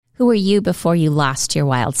Who were you before you lost your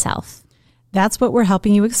wild self? That's what we're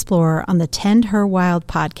helping you explore on the Tend Her Wild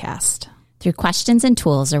podcast. Through questions and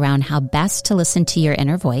tools around how best to listen to your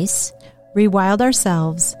inner voice, rewild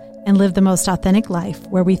ourselves, and live the most authentic life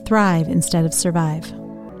where we thrive instead of survive.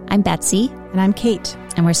 I'm Betsy. And I'm Kate.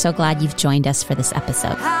 And we're so glad you've joined us for this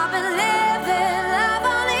episode.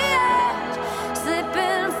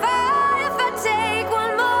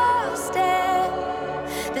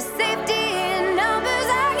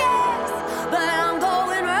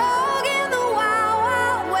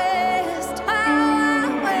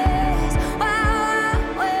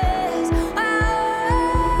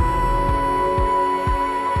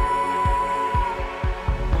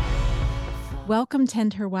 Welcome,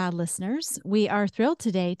 Tend Her Wild listeners. We are thrilled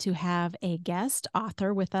today to have a guest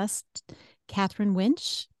author with us, Katherine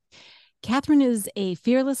Wintsch. Katherine is a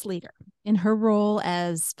fearless leader. In her role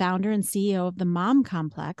as founder and CEO of the Mom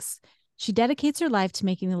Complex, she dedicates her life to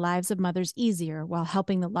making the lives of mothers easier while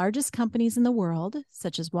helping the largest companies in the world,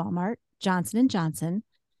 such as Walmart, Johnson & Johnson,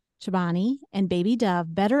 Chobani, and Baby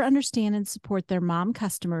Dove, better understand and support their mom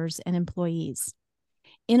customers and employees.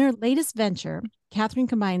 In her latest venture, Katherine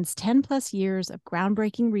combines 10 plus years of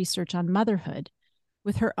groundbreaking research on motherhood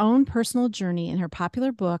with her own personal journey in her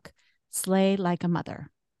popular book, Slay Like a Mother.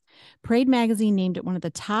 Parade Magazine named it one of the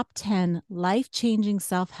top 10 life-changing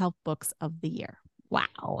self-help books of the year.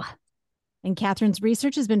 Wow. And Katherine's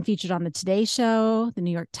research has been featured on the Today Show, the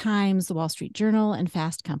New York Times, the Wall Street Journal, and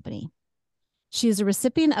Fast Company. She is a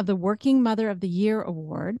recipient of the Working Mother of the Year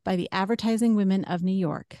Award by the Advertising Women of New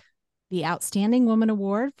York, the Outstanding Woman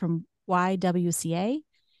Award from YWCA,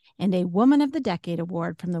 and a Woman of the Decade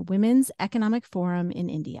Award from the Women's Economic Forum in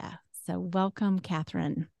India. So welcome,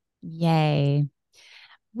 Katherine. Yay.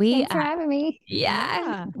 Thanks for having me.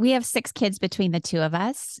 Yeah. We have 6 kids between the two of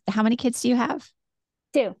us. How many kids do you have?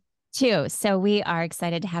 2. 2. So we are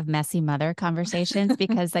excited to have messy mother conversations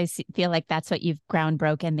because I feel like that's what you've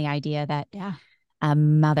groundbroken, the idea that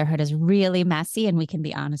motherhood is really messy and we can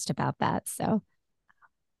be honest about that.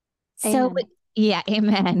 Amen. Yeah,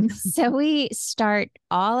 amen. So we start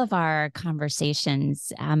all of our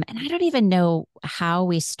conversations, and I don't even know how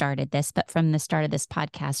we started this, but from the start of this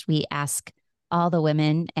podcast, we ask all the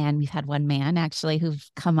women, and we've had one man actually who've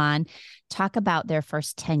come on, talk about their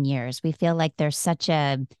first 10 years. We feel like there's such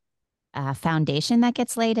a foundation that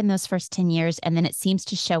gets laid in those first 10 years, and then it seems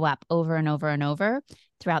to show up over and over and over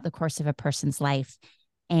throughout the course of a person's life.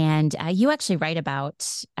 And you actually write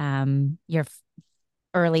about your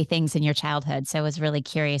early things in your childhood. So I was really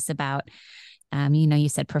curious about, you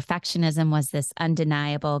said perfectionism was this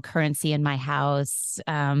undeniable currency in my house.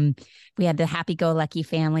 We had the happy-go-lucky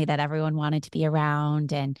family that everyone wanted to be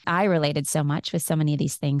around. And I related so much with so many of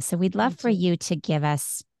these things. So we'd love for you to give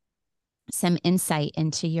us some insight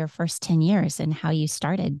into your first 10 years and how you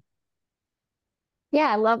started.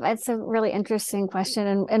 Yeah, it's a really interesting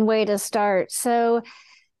question and way to start. So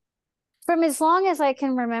for as long as I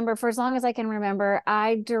can remember,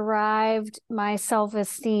 I derived my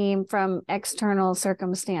self-esteem from external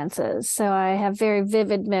circumstances. So I have very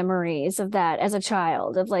vivid memories of that as a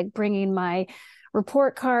child, of like bringing my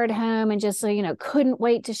report card home and just, couldn't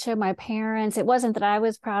wait to show my parents. It wasn't that I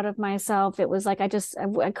was proud of myself. It was like, I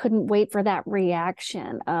couldn't wait for that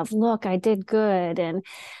reaction of, look, I did good.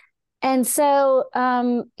 And so,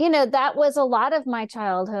 that was a lot of my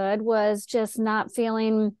childhood, was just not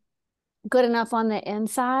feeling good enough on the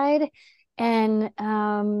inside, and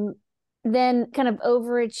then kind of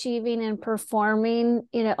overachieving and performing,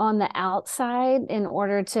 on the outside in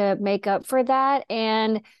order to make up for that.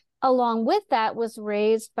 And along with that, was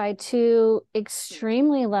raised by 2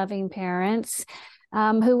 extremely loving parents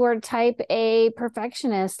who were type A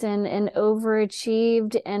perfectionists and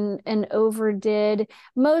overachieved and overdid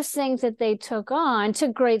most things that they took on to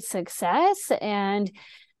great success and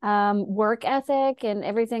work ethic and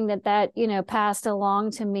everything that passed along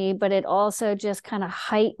to me. But it also just kind of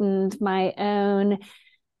heightened my own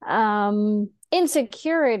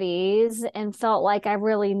insecurities and felt like I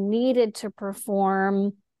really needed to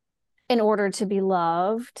perform in order to be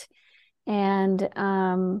loved. And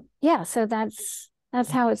so that's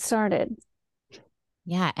how it started.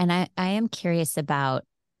 Yeah. And I am curious about,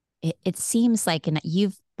 it seems like, and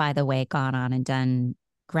you've, by the way, gone on and done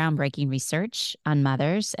groundbreaking research on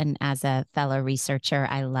mothers. And as a fellow researcher,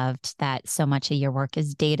 I loved that so much of your work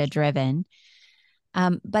is data driven.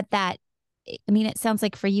 But it sounds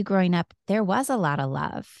like for you growing up, there was a lot of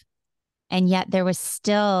love. And yet there was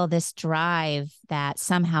still this drive that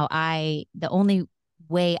somehow the only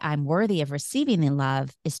way I'm worthy of receiving the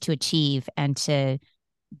love is to achieve and to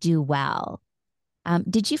do well.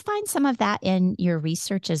 Did you find some of that in your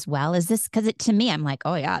research as well? Is this because to me, I'm like,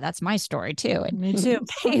 oh yeah, that's my story too, and Me too.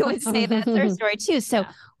 you would say that's their story too. So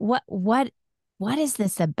Yeah. what is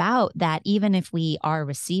this about that even if we are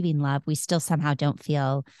receiving love, we still somehow don't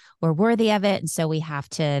feel we're worthy of it, and so we have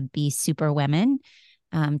to be super women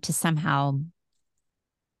to somehow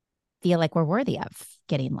feel like we're worthy of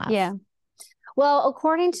getting love? Yeah. Well,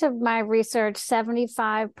 according to my research,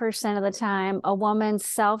 75% of the time, a woman's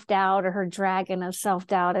self-doubt or her dragon of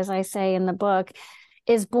self-doubt, as I say in the book,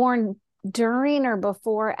 is born during or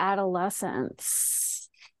before adolescence.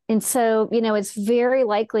 And so, it's very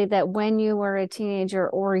likely that when you were a teenager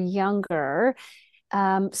or younger,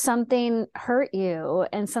 something hurt you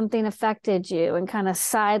and something affected you and kind of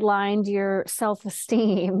sidelined your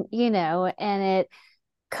self-esteem, and it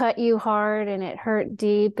cut you hard and it hurt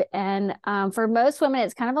deep. And for most women,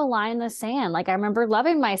 it's kind of a line in the sand. Like I remember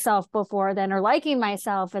loving myself before then or liking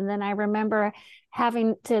myself. And then I remember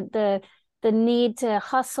having the need to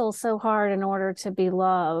hustle so hard in order to be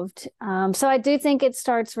loved. So I do think it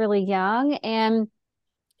starts really young, and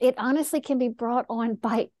it honestly can be brought on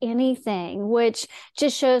by anything, which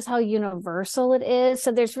just shows how universal it is.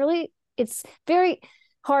 So it's very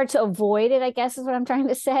hard to avoid it, I guess is what I'm trying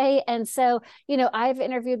to say. And so, I've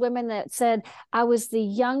interviewed women that said, I was the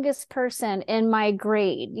youngest person in my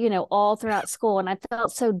grade, all throughout school. And I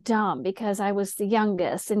felt so dumb because I was the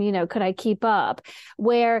youngest and, could I keep up?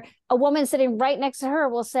 Where a woman sitting right next to her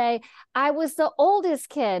will say, I was the oldest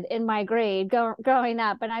kid in my grade growing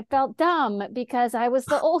up, and I felt dumb because I was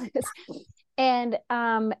the oldest. And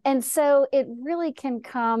so it really can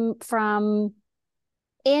come from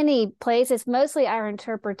any place. It's mostly our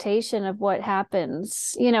interpretation of what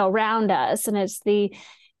happens, around us. And it's the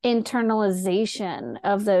internalization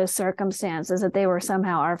of those circumstances that they were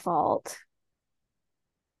somehow our fault.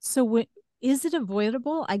 So is it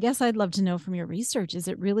avoidable? I guess I'd love to know from your research, is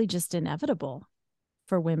it really just inevitable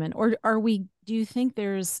for women? Or do you think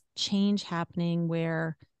there's change happening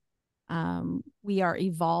where we are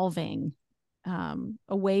evolving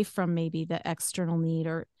away from maybe the external need?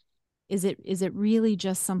 Or is it really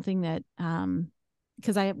just something that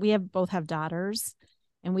because we both have daughters,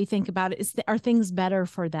 and we think about it, are things better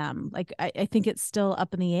for them? Like I think it's still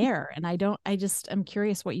up in the air, and I'm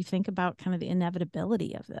curious what you think about kind of the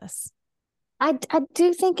inevitability of this. I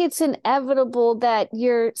do think it's inevitable that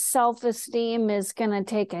your self-esteem is going to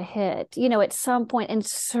take a hit, at some point, and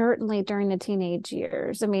certainly during the teenage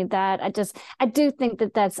years. I mean, I do think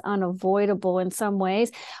that that's unavoidable in some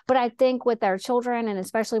ways. But I think with our children, and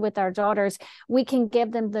especially with our daughters, we can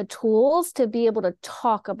give them the tools to be able to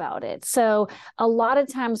talk about it. So a lot of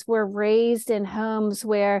times we're raised in homes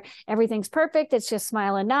where everything's perfect. It's just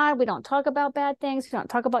smile and nod. We don't talk about bad things. We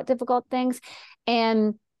don't talk about difficult things.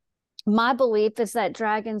 And my belief is that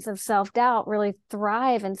dragons of self-doubt really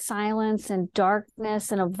thrive in silence and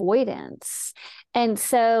darkness and avoidance. And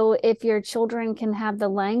so if your children can have the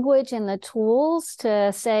language and the tools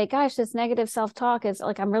to say, gosh, this negative self-talk is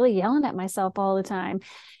like, I'm really yelling at myself all the time.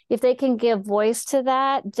 If they can give voice to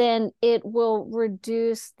that, then it will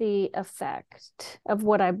reduce the effect of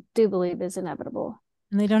what I do believe is inevitable.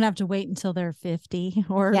 And they don't have to wait until they're 50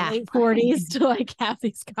 or late 40s to like have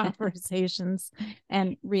these conversations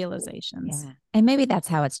and realizations. Yeah. And maybe that's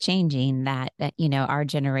how it's changing, that our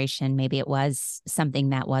generation, maybe it was something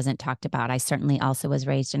that wasn't talked about. I certainly also was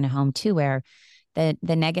raised in a home too, where the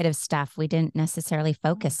negative stuff we didn't necessarily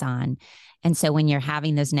focus on. And so when you're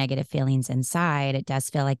having those negative feelings inside, it does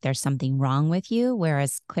feel like there's something wrong with you,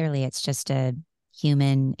 whereas clearly it's just a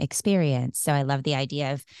human experience. So I love the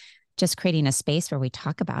idea of just creating a space where we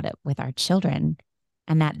talk about it with our children,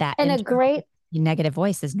 and that and a great negative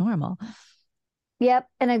voice is normal. Yep.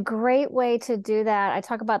 And a great way to do that, I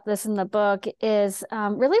talk about this in the book, is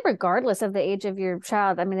really regardless of the age of your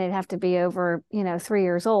child. I mean, they'd have to be over, 3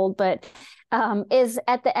 years old, but is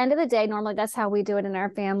at the end of the day, normally that's how we do it in our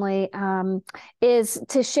family, is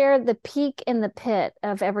to share the peak and the pit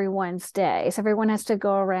of everyone's day. So everyone has to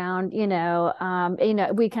go around,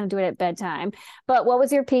 we kind of do it at bedtime. But what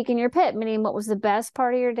was your peak and your pit? Meaning, what was the best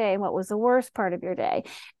part of your day and what was the worst part of your day?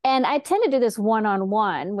 And I tend to do this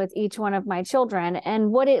one-on-one with each one of my children.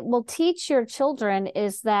 And what it will teach your children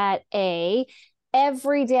is that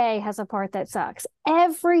every day has a part that sucks.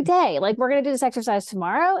 Every day. Like, we're going to do this exercise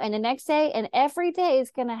tomorrow and the next day, and every day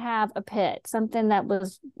is going to have a pit, something that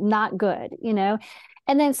was not good,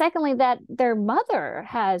 And then secondly, that their mother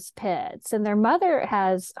has pits and their mother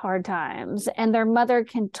has hard times, and their mother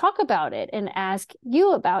can talk about it and ask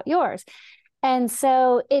you about yours. And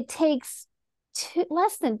so it takes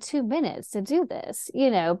less than 2 minutes to do this,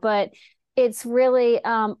 but it's really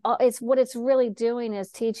it's what it's really doing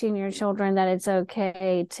is teaching your children that it's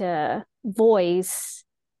okay to voice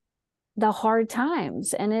the hard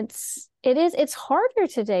times. And it's harder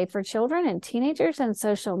today for children and teenagers and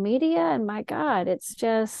social media, and my God, it's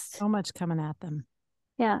just so much coming at them.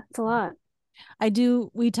 Yeah, it's a lot.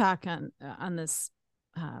 We talk on this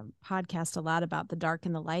podcast a lot about the dark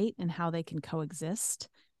and the light and how they can coexist.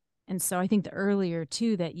 And so I think the earlier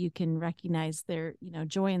too that you can recognize their,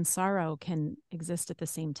 joy and sorrow can exist at the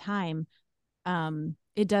same time.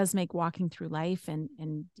 It does make walking through life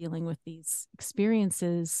and dealing with these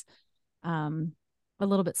experiences a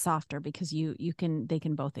little bit softer, because they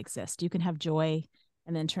can both exist. You can have joy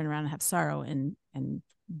and then turn around and have sorrow and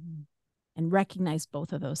recognize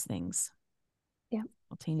both of those things. Yeah.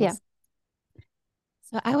 Simultaneously. Yeah.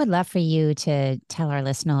 So I would love for you to tell our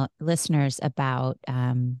listeners about,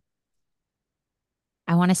 I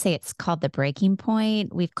want to say it's called the breaking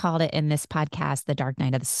point. We've called it in this podcast, the dark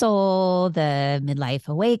night of the soul, the midlife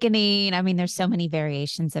awakening. I mean, there's so many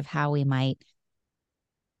variations of how we might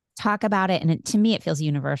talk about it. And to me, it feels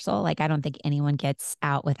universal. Like, I don't think anyone gets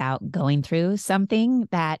out without going through something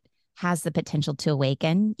that has the potential to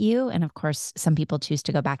awaken you. And of course, some people choose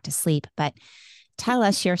to go back to sleep. But tell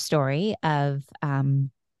us your story of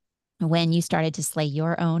when you started to slay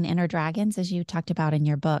your own inner dragons, as you talked about in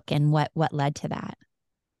your book, and what led to that.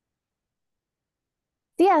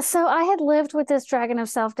 Yeah, so I had lived with this dragon of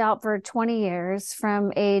self-doubt for 20 years,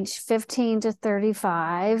 from age 15 to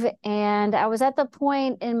 35. And I was at the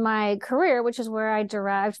point in my career, which is where I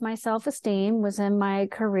derived my self-esteem, was in my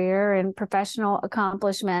career and professional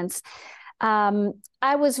accomplishments.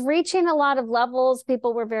 I was reaching a lot of levels.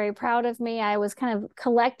 People were very proud of me. I was kind of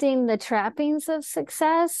collecting the trappings of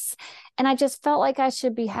success, and I just felt like I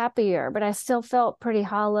should be happier, but I still felt pretty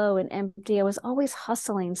hollow and empty. I was always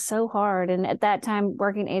hustling so hard, and at that time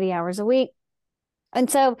working 80 hours a week. And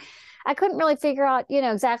so I couldn't really figure out,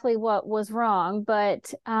 exactly what was wrong.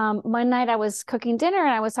 But one night I was cooking dinner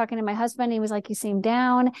and I was talking to my husband. He was like, "You seem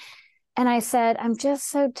down." And I said, "I'm just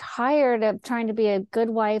so tired of trying to be a good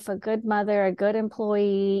wife, a good mother, a good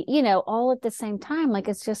employee, all at the same time. Like,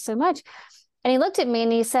 it's just so much." And he looked at me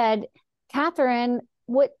and he said, "Katherine,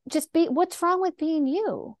 what's wrong with being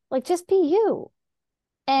you? Like, just be you."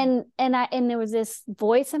 And there was this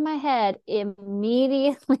voice in my head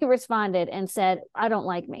immediately responded and said, "I don't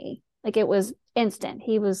like me." Like, it was instant.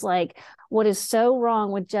 He was like, "What is so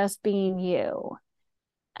wrong with just being you?"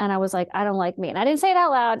 And I was like, "I don't like me." And I didn't say it out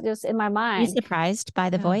loud, just in my mind. Were you surprised by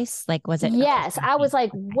the voice? Like, was it? Yes. I was like,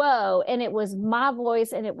 whoa. And it was my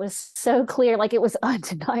voice, and it was so clear. Like, it was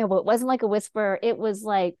undeniable. It wasn't like a whisper. It was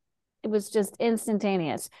just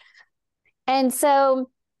instantaneous. And so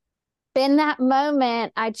in that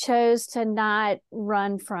moment, I chose to not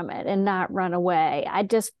run from it and not run away. I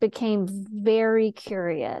just became very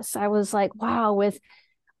curious. I was like, wow, with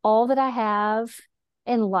all that I have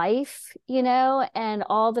in life, and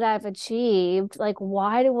all that I've achieved, like,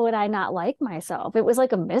 why would I not like myself? It was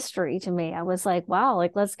like a mystery to me. I was like, wow,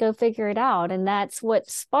 like, let's go figure it out. And that's what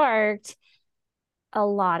sparked a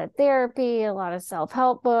lot of therapy, a lot of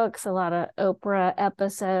self-help books, a lot of Oprah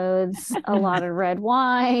episodes, a lot of red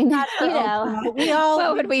wine.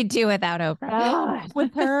 What would we do without Oprah? God.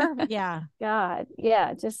 With her? Yeah. God.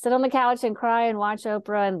 Yeah. Just sit on the couch and cry and watch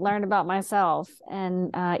Oprah and learn about myself.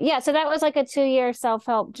 And so that was like a 2-year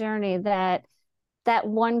self-help journey that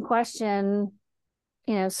one question,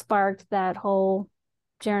 sparked that whole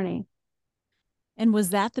journey. And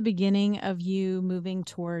was that the beginning of you moving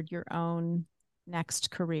toward your own next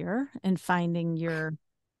career and finding your...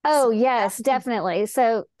 Oh, yes, definitely.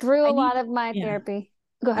 So through a lot of my therapy.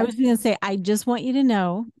 Go ahead. I was going to say, I just want you to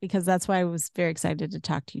know, because that's why I was very excited to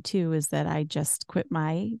talk to you too, is that I just quit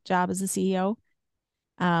my job as a CEO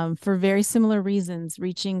for very similar reasons,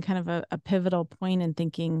 reaching kind of a pivotal point and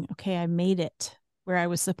thinking, okay, I made it where I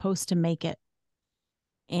was supposed to make it.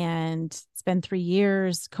 And it's been 3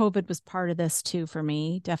 years. COVID was part of this too for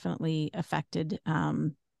me, definitely affected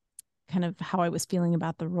kind of how I was feeling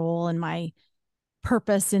about the role and my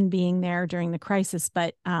purpose in being there during the crisis.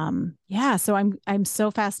 But so I'm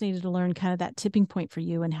so fascinated to learn kind of that tipping point for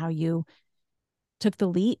you and how you took the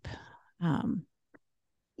leap.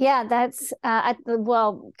 That's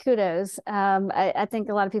kudos. I think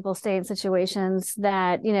a lot of people stay in situations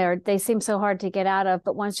that, they seem so hard to get out of,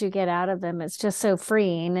 but once you get out of them, it's just so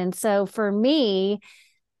freeing. And so for me,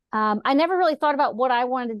 I never really thought about what I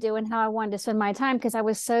wanted to do and how I wanted to spend my time, because I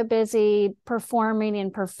was so busy performing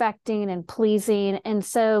and perfecting and pleasing. And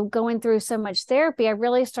so going through so much therapy, I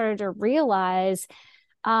really started to realize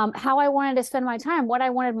how I wanted to spend my time, what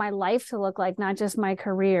I wanted my life to look like, not just my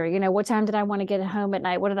career. You know, what time did I want to get home at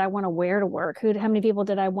night? What did I want to wear to work? How many people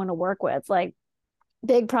did I want to work with? Like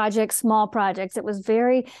big projects, small projects. It was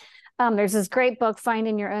very, there's this great book,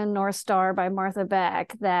 Finding Your Own North Star by Martha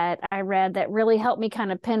Beck, that I read that really helped me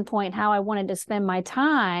kind of pinpoint how I wanted to spend my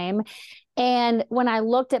time. And when I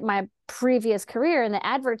looked at my previous career in the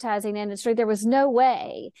advertising industry, there was no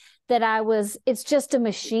way that it's just a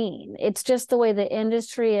machine. It's just the way the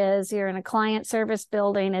industry is. You're in a client service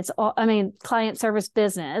building. Client service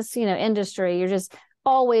business, industry. You're just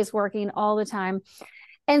always working all the time.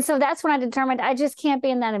 And so that's when I determined I just can't be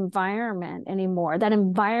in that environment anymore. That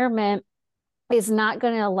environment is not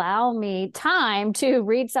going to allow me time to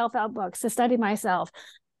read self-help books, to study myself.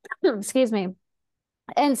 Excuse me.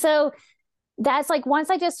 And so that's like, once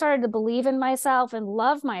I just started to believe in myself and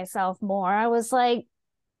love myself more, I was like,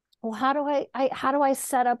 well, how do I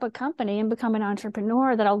set up a company and become an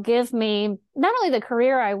entrepreneur that'll give me not only the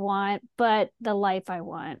career I want, but the life I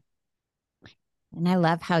want? And I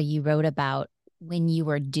love how you wrote about when you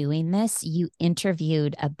were doing this, you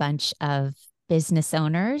interviewed a bunch of business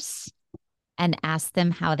owners and asked them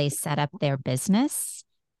how they set up their business,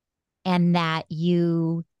 and that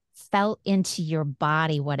you felt into your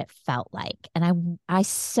body what it felt like. And I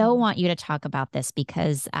so want you to talk about this,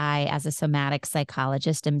 because I, as a somatic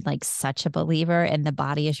psychologist, am like such a believer in the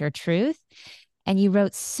body is your truth. And you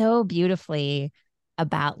wrote so beautifully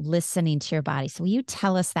about listening to your body. So will you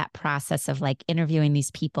tell us that process of like interviewing these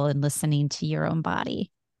people and listening to your own body?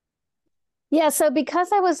 Yeah. So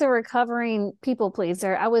because I was a recovering people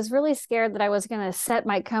pleaser, I was really scared that I was going to set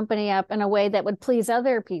my company up in a way that would please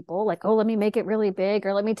other people. Like, oh, let me make it really big,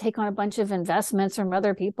 or let me take on a bunch of investments from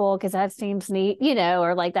other people because that seems neat,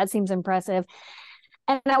 or like that seems impressive.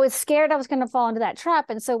 And I was scared I was going to fall into that trap.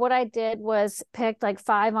 And so what I did was pick like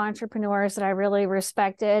 5 entrepreneurs that I really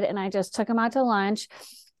respected, and I just took them out to lunch.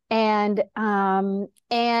 And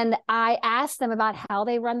I asked them about how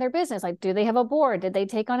they run their business. Like, do they have a board? Did they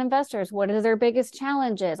take on investors? What are their biggest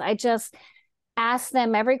challenges? I just asked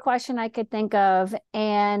them every question I could think of.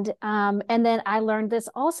 And then I learned this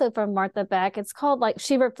also from Martha Beck. It's called, like,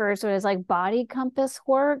 she refers to it as like body compass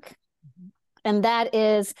work. Mm-hmm. And that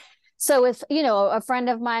is, so if, a friend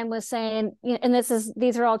of mine was saying, and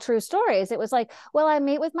these are all true stories. It was like, well, I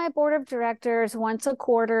meet with my board of directors once a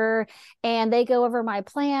quarter and they go over my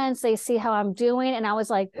plans. They see how I'm doing. And I was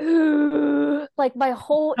like, like my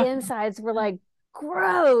whole insides were like,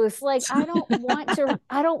 gross. Like, I don't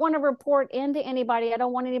want to report into anybody. I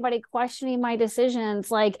don't want anybody questioning my decisions.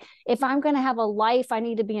 Like, if I'm going to have a life, I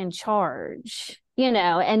need to be in charge,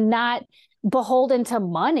 and not beholden to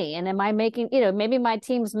money. And am I making, maybe my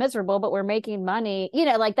team's miserable, but we're making money,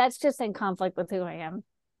 like that's just in conflict with who I am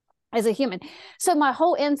as a human. So my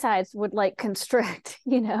whole insides would like constrict,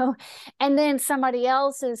 and then somebody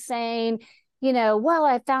else is saying, well,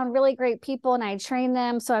 I found really great people and I train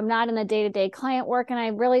them. So I'm not in the day-to-day client work, and I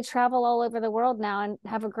really travel all over the world now and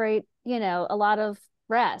have a great, a lot of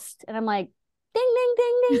rest. And I'm like, ding,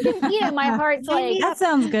 ding, ding, ding, ding. My heart's like, that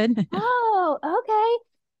sounds good. Oh, okay.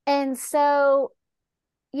 And so,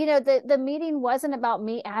 the meeting wasn't about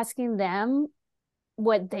me asking them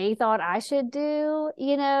what they thought I should do,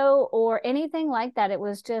 or anything like that. It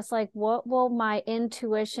was just like, what will my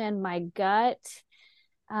intuition, my gut,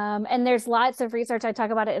 and there's lots of research. I talk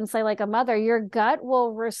about it in Say Like a Mother. Your gut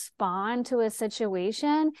will respond to a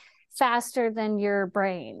situation faster than your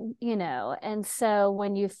brain, and so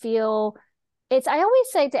when you feel I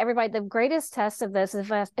always say to everybody, the greatest test of this is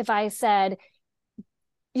if I said,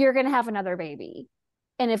 you're going to have another baby.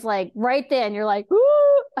 And if like right then you're like,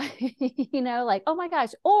 ooh, like, oh my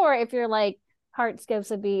gosh. Or if you're like, heart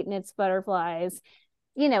skips a beat and it's butterflies,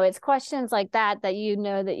 it's questions like that that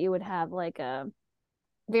that you would have like a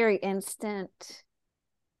very instant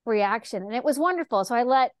reaction. And it was wonderful. So I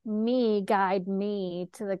let me guide me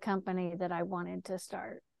to the company that I wanted to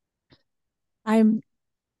start. I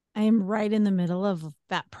am right in the middle of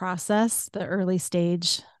that process, the early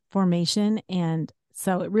stage formation. And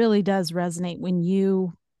so it really does resonate when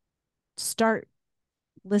you start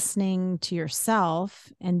listening to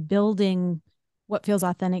yourself and building what feels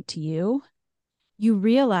authentic to you. You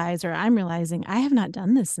realize, or I'm realizing, I have not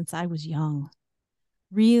done this since I was young.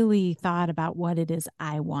 Really thought about what it is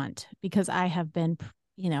I want, because I have been,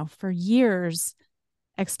 for years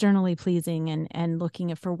externally pleasing and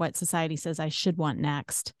looking for what society says I should want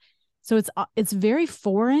next. So it's very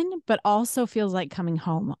foreign, but also feels like coming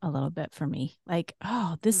home a little bit for me. Like,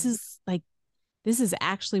 oh, this is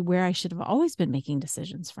actually where I should have always been making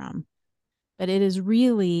decisions from. But it is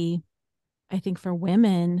really, I think, for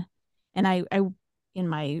women, and I in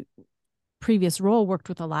my previous role, worked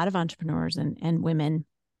with a lot of entrepreneurs and women.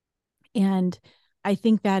 And I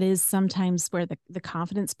think that is sometimes where the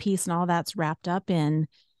confidence piece and all that's wrapped up in,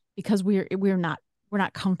 because we're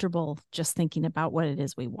not comfortable just thinking about what it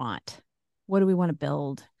is we want. What do we want to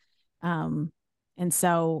build? And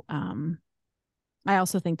so I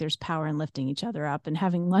also think there's power in lifting each other up and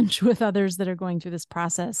having lunch with others that are going through this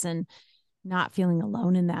process and not feeling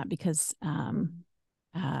alone in that, because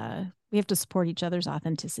we have to support each other's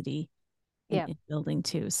authenticity in building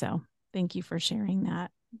too. So thank you for sharing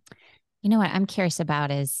that. You know what I'm curious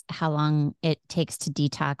about is how long it takes to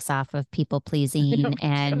detox off of people pleasing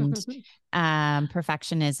and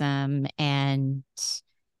perfectionism. And,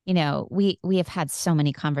 you know, we have had so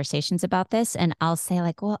many conversations about this, and I'll say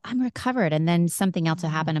like, well, I'm recovered. And then something else will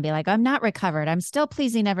happen and be like, I'm not recovered. I'm still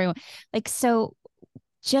pleasing everyone. Like, so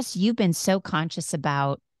just, you've been so conscious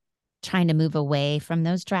about trying to move away from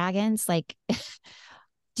those dragons. Like,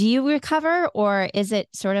 do you recover, or is it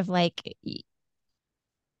sort of like,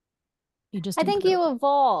 I think you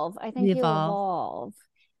evolve. You evolve.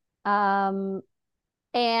 And,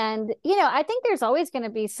 you know, I think there's always going to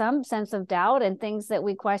be some sense of doubt and things that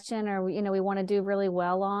we question or, you know, we want to do really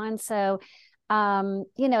well on. So,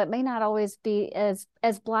 you know, it may not always be as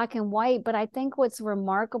black and white, but I think what's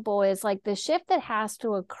remarkable is like the shift that has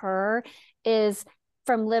to occur is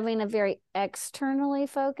from living a very externally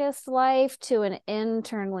focused life to an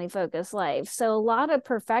internally focused life. So a lot of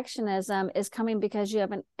perfectionism is coming because you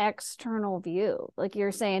have an external view. Like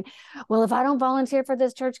you're saying, well, if I don't volunteer for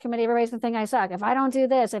this church committee, everybody's gonna think I suck. If I don't do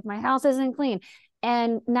this, if my house isn't clean.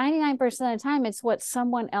 And 99% of the time, it's what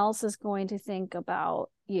someone else is going to think about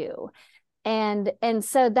you. And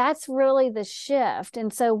so that's really the shift.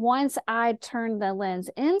 And so once I turned the lens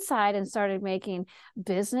inside and started making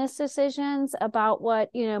business decisions about what,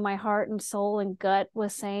 you know, my heart and soul and gut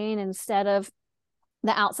was saying instead of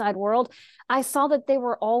the outside world, I saw that they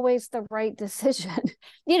were always the right decision.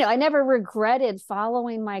 You know, I never regretted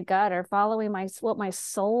following my gut or following what my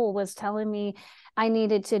soul was telling me I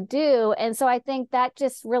needed to do. And so I think that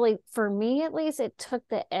just really, for me at least, it took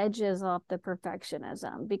the edges off the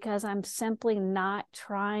perfectionism, because I'm simply not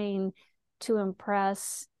trying to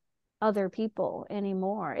impress other people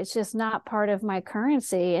anymore. It's just not part of my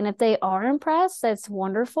currency. And if they are impressed, that's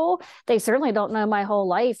wonderful. They certainly don't know my whole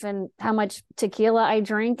life and how much tequila I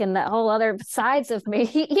drink and the whole other sides of me,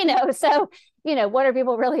 you know. So, you know, what are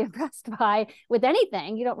people really impressed by with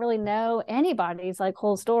anything? You don't really know anybody's like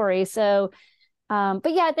whole story. So,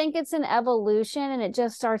 but yeah, I think it's an evolution, and it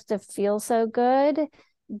just starts to feel so good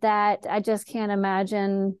that I just can't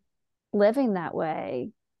imagine living that way.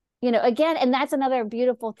 You know, again, and that's another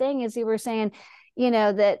beautiful thing, is you were saying, you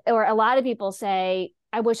know, that, or a lot of people say,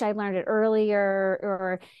 I wish I learned it earlier,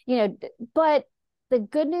 or, you know, but the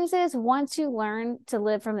good news is once you learn to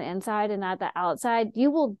live from the inside and not the outside,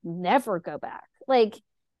 you will never go back. Like,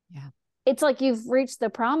 yeah, it's like you've reached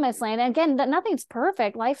the promised land. And again, nothing's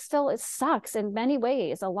perfect. Life still, it sucks in many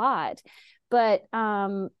ways, a lot, but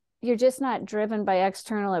you're just not driven by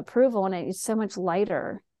external approval, and it's so much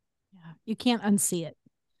lighter. Yeah, you can't unsee it.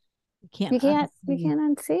 You can't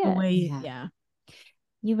unsee it. Yeah.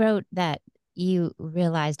 You wrote that you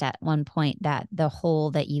realized at one point that the hole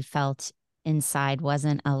that you felt inside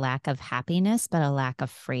wasn't a lack of happiness, but a lack of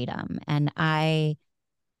freedom. And I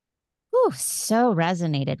so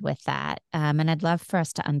resonated with that. And I'd love for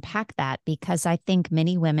us to unpack that, because I think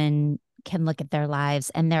many women can look at their lives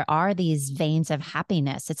and there are these veins of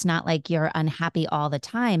happiness. It's not like you're unhappy all the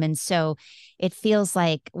time. And so it feels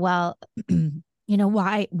like, well, you know,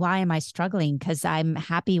 why am I struggling? Because I'm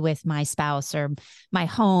happy with my spouse, or my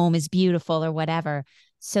home is beautiful, or whatever.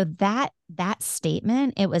 So that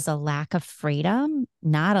statement, it was a lack of freedom,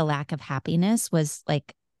 not a lack of happiness, was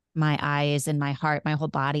like my eyes and my heart, my whole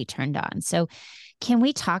body turned on. So can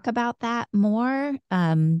we talk about that more?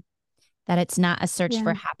 That it's not a search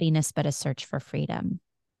for happiness, but a search for freedom.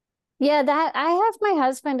 Yeah, that I have my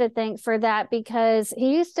husband to thank for that, because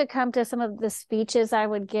he used to come to some of the speeches I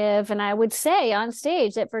would give, and I would say on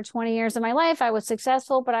stage that for 20 years of my life I was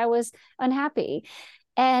successful, but I was unhappy.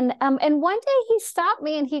 And one day he stopped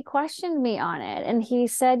me and he questioned me on it. And he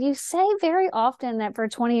said, "You say very often that for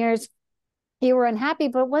 20 years you were unhappy,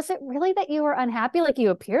 but was it really that you were unhappy? Like, you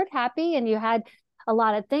appeared happy and you had a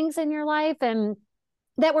lot of things in your life and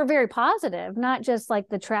that were very positive, not just like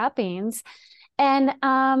the trappings." And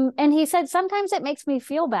he said, "Sometimes it makes me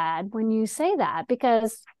feel bad when you say that,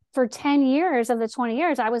 because for 10 years of the 20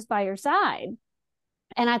 years, I was by your side."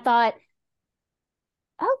 And I thought,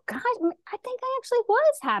 oh gosh, I think I actually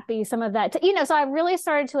was happy some of that, you know, so I really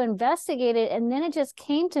started to investigate it. And then it just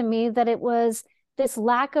came to me that it was this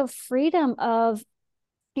lack of freedom of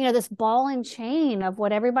this ball and chain of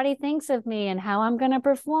what everybody thinks of me and how I'm going to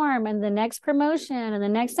perform and the next promotion and the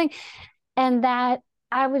next thing. And that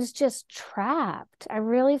I was just trapped. I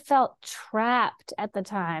really felt trapped at the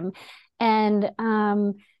time. And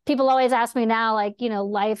people always ask me now, like,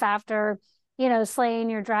 life after, slaying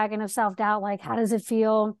your dragon of self-doubt, like, how does it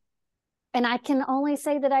feel? And I can only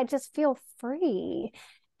say that I just feel free,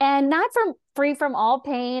 and not free from all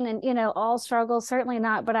pain and, all struggle, certainly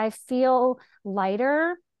not, but I feel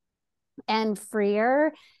lighter and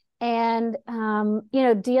freer. And,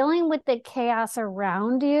 dealing with the chaos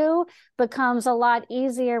around you becomes a lot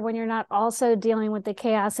easier when you're not also dealing with the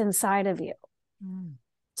chaos inside of you. Mm.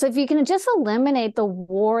 So if you can just eliminate the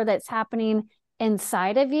war that's happening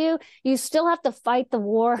inside of you, you still have to fight the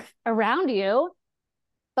war around you.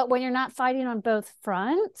 But when you're not fighting on both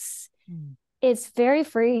fronts, it's very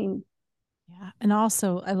freeing. Yeah. And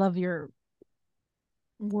also, I love your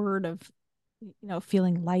word of,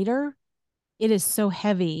 feeling lighter. It is so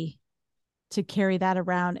heavy to carry that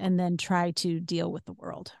around and then try to deal with the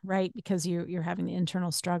world, right? Because you're having the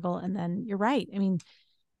internal struggle. And then you're right. I mean,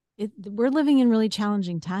 we're living in really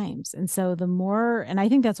challenging times. And so and I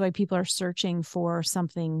think that's why people are searching for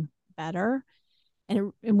something better.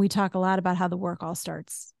 And we talk a lot about how the work all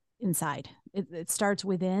starts inside. It starts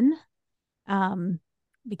within,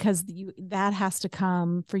 because that has to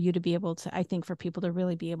come for you to be able to, I think, for people to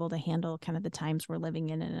really be able to handle kind of the times we're living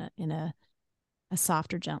in a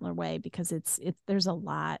softer, gentler way, because there's a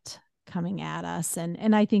lot coming at us.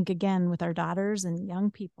 And I think, again, with our daughters and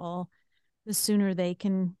young people, the sooner they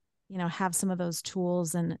can, have some of those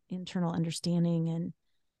tools and internal understanding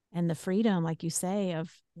and the freedom, like you say, of,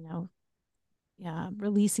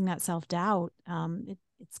 releasing that self-doubt,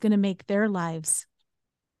 it's going to make their lives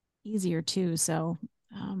easier too. So,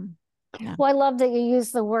 yeah. Well, I love that you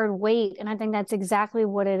use the word weight, and I think that's exactly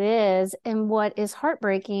what it is. And what is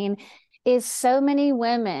heartbreaking is so many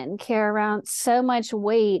women carry around so much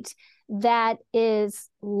weight that is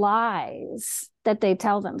lies that they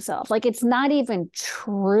tell themselves. Like, it's not even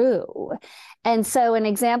true. And so an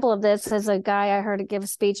example of this is a guy I heard give a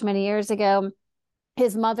speech many years ago.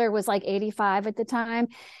 His mother was like 85 at the time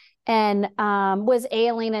and was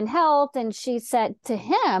ailing in health. And she said to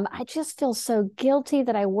him, I just feel so guilty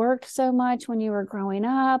that I worked so much when you were growing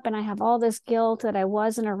up. And I have all this guilt that I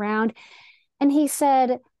wasn't around. And he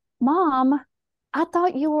said, Mom, I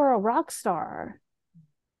thought you were a rock star.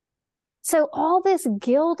 So all this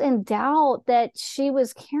guilt and doubt that she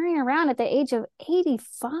was carrying around at the age of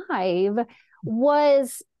 85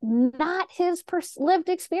 was not his lived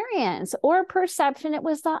experience or perception. It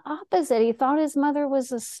was the opposite. He thought his mother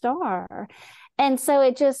was a star. And so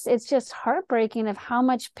it's just heartbreaking of how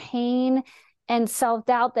much pain and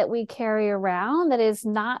self-doubt that we carry around that is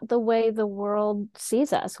not the way the world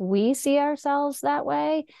sees us. We see ourselves that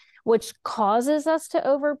way, which causes us to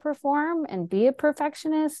overperform and be a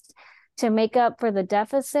perfectionist to make up for the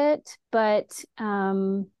deficit. But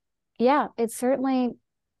it's certainly,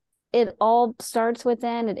 it all starts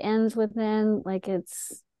within, it ends within. Like,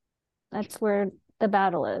 that's where the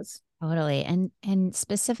battle is. Totally. And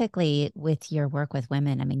specifically with your work with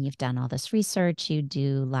women, I mean, you've done all this research, you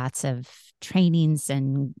do lots of trainings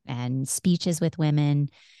and speeches with women.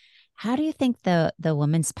 How do you think the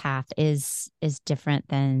woman's path is different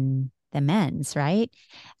than the men's, right?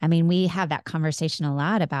 I mean, we have that conversation a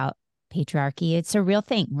lot about patriarchy. It's a real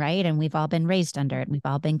thing, right? And we've all been raised under it. We've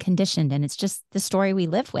all been conditioned, and it's just the story we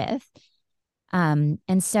live with. And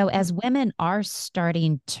so as women are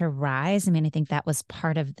starting to rise, I mean, I think that was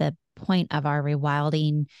part of the point of our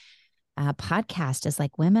Rewilding podcast, is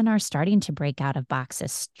like women are starting to break out of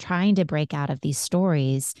boxes, trying to break out of these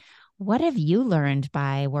stories. What have you learned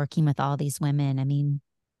by working with all these women? I mean,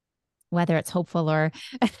 whether it's hopeful or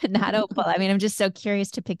not hopeful. I mean, I'm just so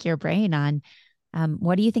curious to pick your brain on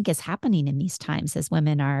what do you think is happening in these times as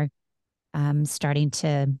women are starting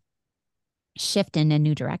to shift in a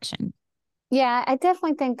new direction? Yeah, I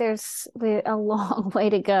definitely think there's a long way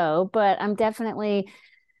to go, but I'm definitely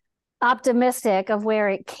optimistic of where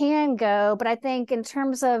it can go. But I think in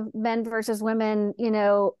terms of men versus women,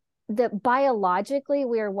 that biologically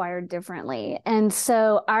we are wired differently. And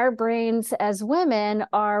so our brains as women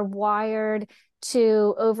are wired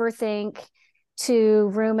to overthink, to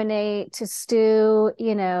ruminate, to stew.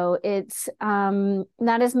 It's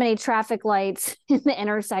not as many traffic lights in the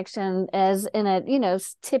intersection as in a,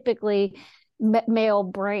 typically male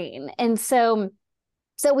brain. And so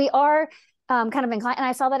we are kind of inclined. And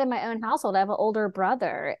I saw that in my own household. I have an older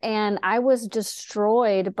brother, and I was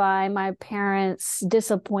destroyed by my parents'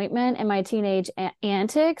 disappointment and my teenage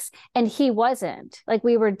antics. And he wasn't. Like,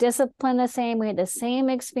 we were disciplined the same. We had the same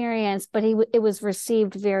experience, but it was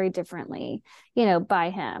received very differently, by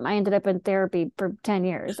him. I ended up in therapy for 10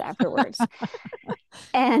 years afterwards.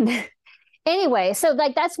 And anyway, so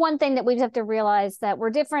like that's one thing that we just have to realize, that we're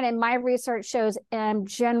different. And my research shows, and I'm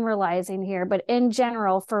generalizing here, but in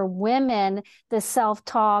general, for women, the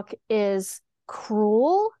self-talk is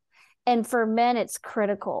cruel, and for men, it's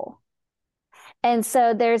critical. And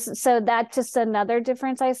so that's just another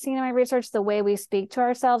difference I've seen in my research, the way we speak to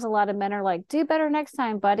ourselves. A lot of men are like, do better next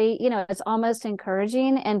time, buddy. It's almost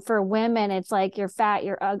encouraging. And for women, it's like, you're fat,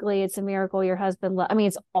 you're ugly, it's a miracle your husband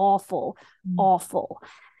it's awful, awful.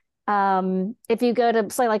 If you go to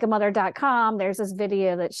slaylikeamother.com, there's this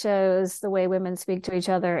video that shows the way women speak to each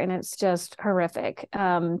other, and it's just horrific.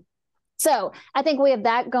 So I think we have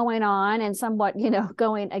that going on, and somewhat,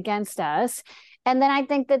 going against us. And then I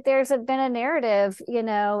think that there's been a narrative, in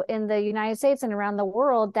the United States and around the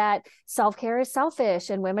world, that self-care is selfish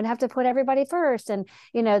and women have to put everybody first. And,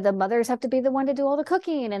 the mothers have to be the one to do all the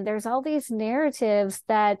cooking. And there's all these narratives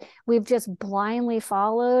that we've just blindly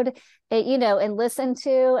followed, and listened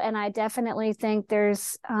to. And I definitely think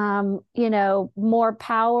there's, more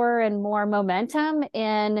power and more momentum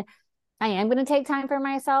in, I am going to take time for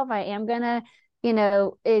myself. I am going to,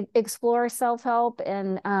 explore self-help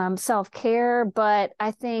and self-care. But I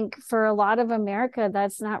think for a lot of America,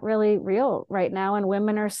 that's not really real right now. And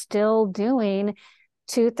women are still doing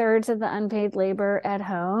 2/3 of the unpaid labor at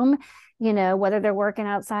home, whether they're working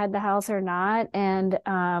outside the house or not. And,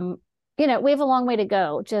 we have a long way to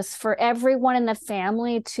go just for everyone in the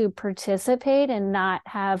family to participate and not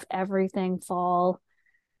have everything fall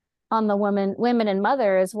on the women and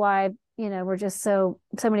mothers. Why, we're just so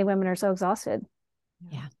many women are so exhausted.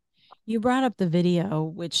 Yeah. You brought up the video,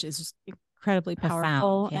 which is incredibly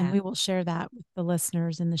powerful, yeah. and we will share that with the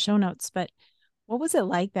listeners in the show notes. But what was it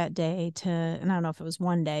like that day and I don't know if it was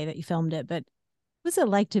one day that you filmed it, but what was it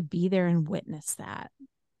like to be there and witness that?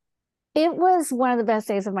 It was one of the best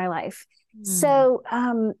days of my life. So,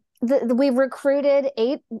 we recruited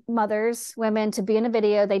 8 women to be in a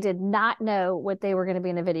video. They did not know what they were going to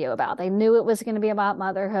be in a video about. They knew it was going to be about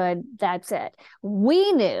motherhood. That's it.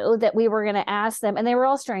 We knew that we were going to ask them, and they were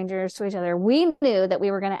all strangers to each other. We knew that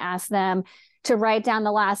we were going to ask them to write down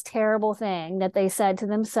the last terrible thing that they said to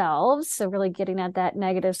themselves. So really getting at that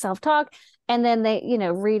negative self-talk. And then they,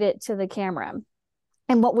 read it to the camera.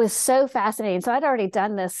 And what was so fascinating, so I'd already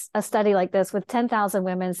done a study like this with 10,000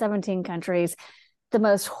 women, 17 countries, the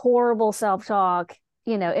most horrible self-talk,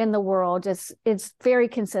 in the world. It's very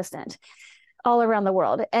consistent all around the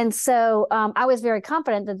world. And so I was very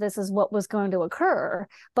confident that this is what was going to occur.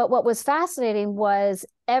 But what was fascinating was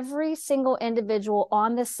every single individual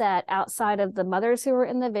on the set, outside of the mothers who were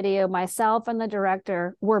in the video, myself and the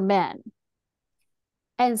director, were men.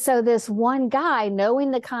 And so this one guy,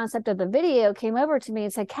 knowing the concept of the video, came over to me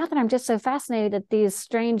and said, Katherine, I'm just so fascinated that these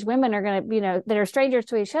strange women are going to, that are strangers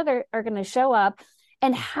to each other, are going to show up.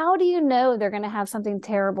 And how do you know they're going to have something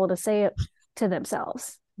terrible to say to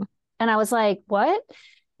themselves? And I was like, what?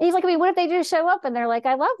 And he's like, what if they just show up and they're like,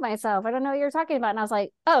 I love myself. I don't know what you're talking about. And I was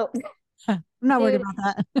like, oh, I'm not worried about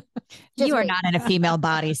that. You are not in a female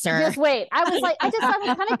body, sir. Just wait. I was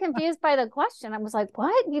kind of confused by the question. I was like,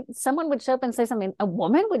 what? Someone would show up and say something, a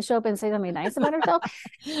woman would show up and say something nice about herself.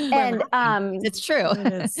 And it's true.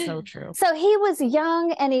 It's so true. So he was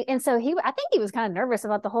young, and I think he was kind of nervous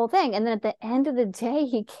about the whole thing. And then at the end of the day,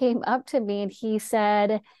 he came up to me and he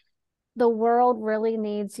said, the world really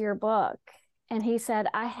needs your book. And he said,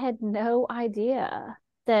 I had no idea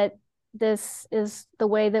that this is the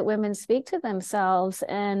way that women speak to themselves,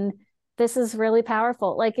 and this is really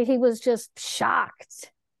powerful. Like, he was just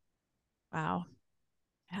shocked. Wow.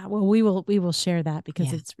 Yeah, well, we will share that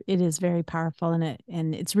because it is very powerful,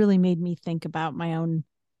 and it's really made me think about my own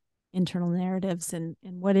internal narratives and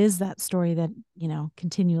what is that story that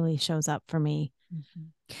continually shows up for me.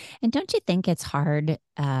 Mm-hmm. And don't you think it's hard,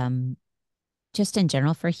 just in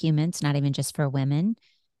general for humans, not even just for women,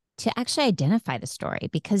 to actually identify the story?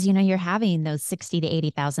 Because, you're having those 60 to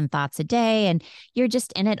 80,000 thoughts a day and you're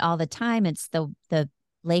just in it all the time. It's the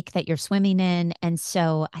lake that you're swimming in. And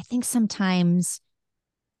so I think sometimes,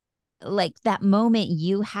 like that moment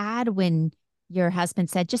you had when your husband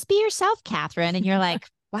said, just be yourself, Katherine. And you're like,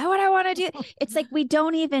 why would I want to do it? It's like, we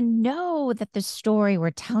don't even know that the story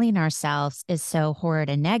we're telling ourselves is so horrid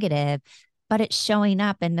and negative, but it's showing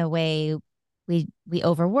up in the way we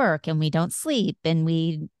overwork and we don't sleep and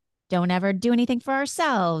we don't ever do anything for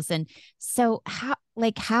ourselves. And so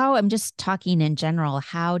how I'm just talking in general,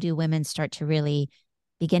 how do women start to really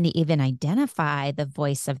begin to even identify the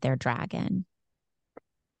voice of their dragon?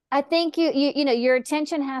 I think your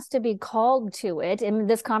attention has to be called to it. And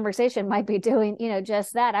this conversation might be doing,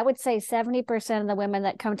 just that. I would say 70% of the women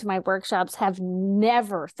that come to my workshops have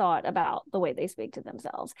never thought about the way they speak to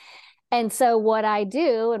themselves. And so what I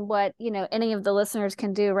do, and what, any of the listeners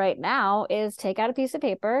can do right now, is take out a piece of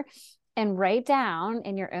paper and write down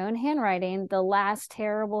in your own handwriting the last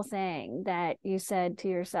terrible thing that you said to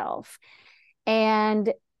yourself.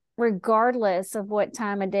 And regardless of what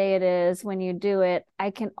time of day it is when you do it,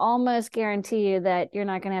 I can almost guarantee you that you're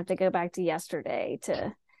not going to have to go back to yesterday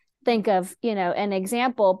to think of, an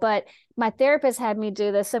example. But my therapist had me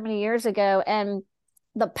do this so many years ago, and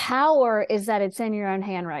the power is that it's in your own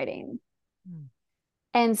handwriting.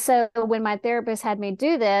 And so when my therapist had me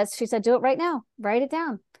do this, she said, do it right now, write it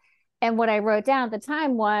down. And what I wrote down at the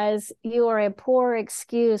time was, you are a poor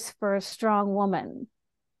excuse for a strong woman.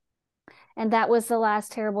 And that was the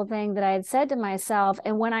last terrible thing that I had said to myself.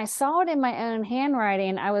 And when I saw it in my own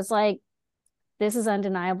handwriting, I was like, this is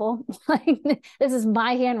undeniable. Like, this is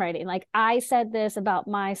my handwriting. Like, I said this about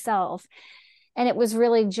myself. And it was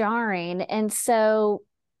really jarring. And so,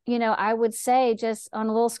 I would say, just on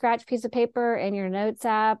a little scratch piece of paper in your notes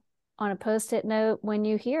app, on a Post-it note, when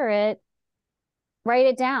you hear it, write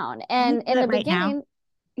it down. And in the beginning,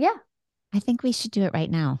 yeah. I think we should do it right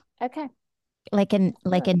now. Okay. Like an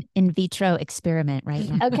in vitro experiment right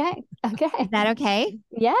now. Okay. Is that okay?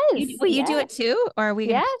 Yes. Will you do it too? Or are we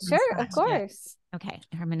going to? Yeah, sure. Of course. Okay.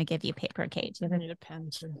 I'm going to give you paper, Kate. I need a pen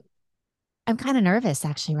too. I'm kind of nervous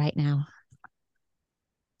actually right now.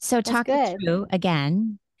 So talk me through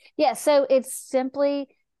again. Yeah. So it's simply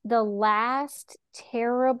the last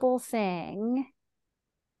terrible thing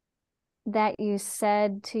that you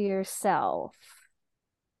said to yourself.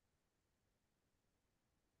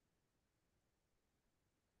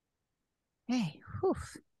 Okay. Whew.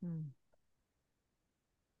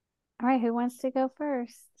 All right. Who wants to go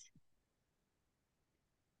first?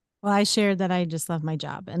 Well, I shared that I just left my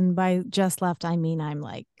job. And by just left, I mean I'm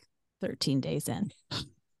like 13 days in.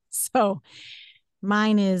 So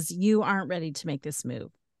mine is, you aren't ready to make this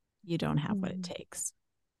move. You don't have what it takes.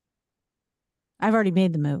 I've already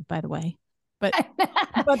made the move, by the way. But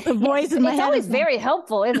the voice in my head, it's always very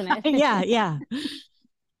helpful, isn't it? Yeah.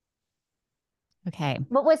 Okay.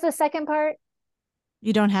 What was the second part?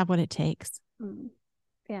 You don't have what it takes.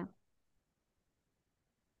 Yeah.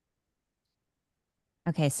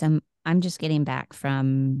 Okay, so I'm just getting back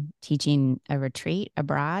from teaching a retreat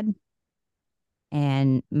abroad.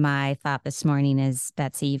 And my thought this morning is,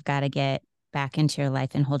 Betsy, you've got to get back into your life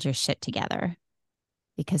and hold your shit together,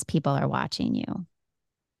 because people are watching you.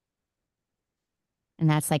 And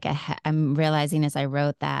that's like I'm realizing as I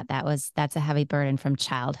wrote that's a heavy burden from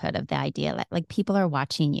childhood, of the idea that like people are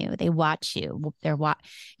watching you. They watch you.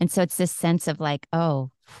 And so it's this sense of like, oh,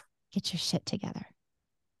 get your shit together.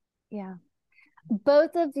 Yeah.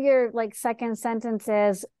 Both of your like second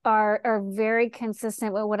sentences are very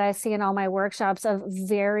consistent with what I see in all my workshops, of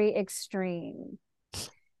very extreme.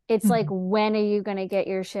 It's like, when are you going to get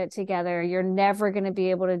your shit together? You're never going to be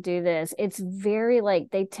able to do this. It's very like,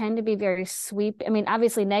 they tend to be very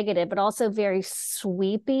obviously negative, but also very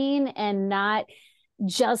sweeping, and not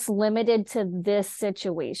just limited to this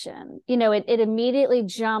situation. It immediately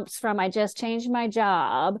jumps from, I just changed my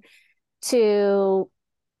job, to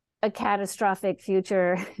a catastrophic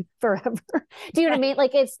future forever. Do you know what I mean?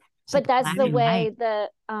 Like, but that's the way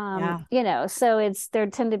so they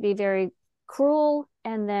tend to be very cruel,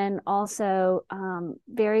 and then also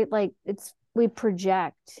very like, we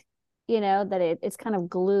project, that it's kind of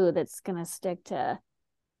glue that's going to stick to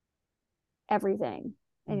everything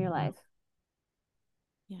in your life.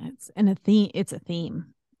 Yeah, it's a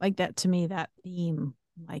theme like that. To me, that theme,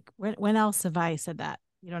 like, when else have I said that?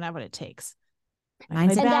 You don't have what it takes.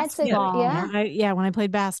 And that's when I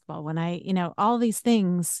played basketball, when I, all these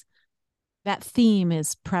things, that theme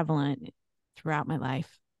is prevalent throughout my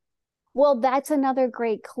life. Well, that's another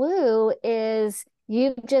great clue, is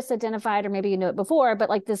you've just identified, or maybe you knew it before, but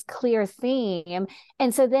like this clear theme.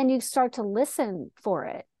 And so then you start to listen for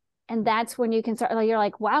it. And that's when you can start, like, you're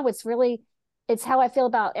like, wow, it's how I feel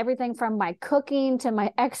about everything, from my cooking to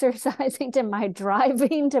my exercising to my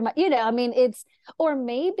driving to my, or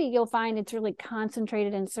maybe you'll find it's really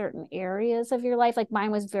concentrated in certain areas of your life. Like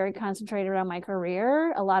mine was very concentrated around my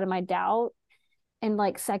career, a lot of my doubt and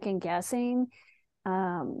like second guessing.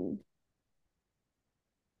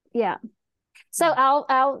 Yeah. So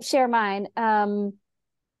I'll share mine.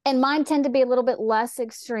 And mine tend to be a little bit less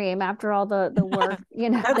extreme after all the work,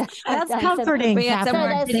 That's comforting. We had some so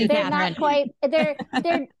work to do, they're Katherine. not quite,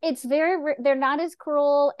 they're not as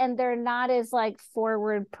cruel, and they're not as like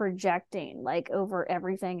forward projecting, like over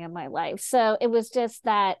everything in my life. So it was just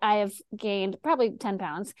that I have gained probably 10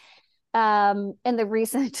 pounds in the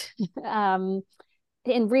recent, in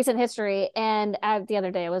recent history. And the other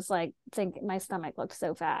day I was like, think my stomach looked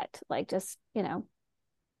so fat, like just,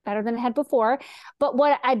 better than it had before. But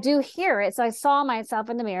what I do hear it, so I saw myself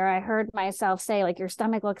in the mirror, I heard myself say, like, your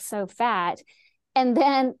stomach looks so fat. And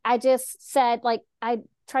then I just said, like, I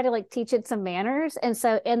try to like teach it some manners. And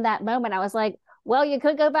so in that moment, I was like, well, you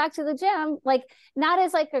could go back to the gym, like not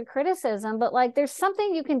as like a criticism, but like there's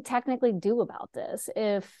something you can technically do about this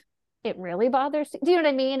if it really bothers you. Do you know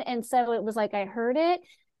what I mean? And so it was like I heard it,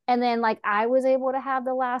 and then like I was able to have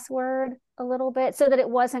the last word a little bit, so that it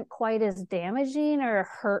wasn't quite as damaging or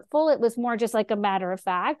hurtful. It was more just like a matter of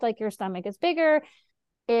fact, like your stomach is bigger.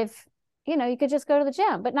 If you could just go to the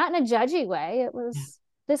gym, but not in a judgy way. It was,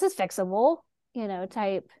 this is fixable,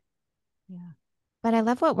 type. Yeah. But I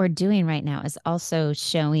love what we're doing right now is also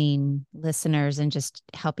showing listeners and just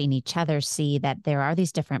helping each other see that there are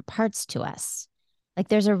these different parts to us. Like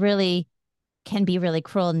there's can be really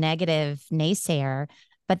cruel, negative naysayer.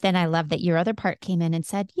 But then I love that your other part came in and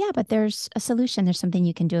said, yeah, but there's a solution. There's something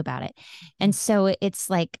you can do about it. And so it's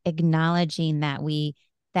like acknowledging that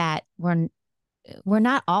we're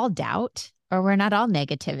not all doubt or we're not all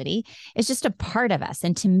negativity. It's just a part of us.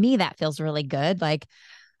 And to me, that feels really good. Like,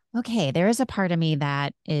 okay, there is a part of me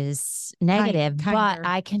that is negative, but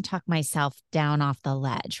I can talk myself down off the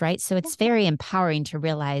ledge, right? So it's very empowering to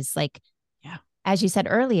realize, like, as you said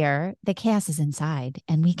earlier, the chaos is inside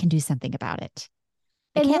and we can do something about it.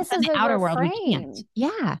 The chaos in the outer world, we can't.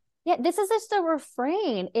 Yeah. Yeah, this is just a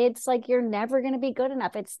refrain. It's like you're never going to be good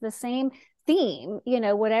enough. It's the same theme,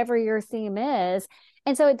 whatever your theme is.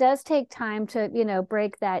 And so it does take time to,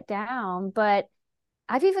 break that down. But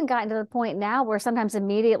I've even gotten to the point now where sometimes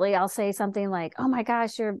immediately I'll say something like, oh my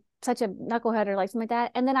gosh, you're such a knucklehead, or like something like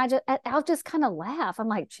that. And then I'll just kind of laugh. I'm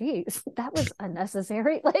like, geez, that was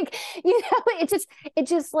unnecessary. Like, it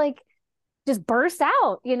just like, just burst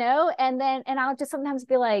out, and I'll just sometimes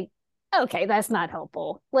be like, okay, that's not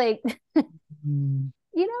helpful. Like,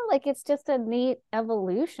 like it's just a neat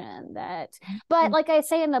evolution but like I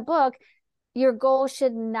say in the book, your goal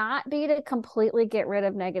should not be to completely get rid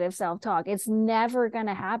of negative self-talk. It's never going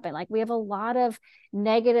to happen. Like we have a lot of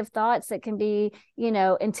negative thoughts that can be,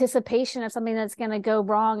 anticipation of something that's going to go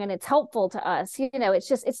wrong, and it's helpful to us.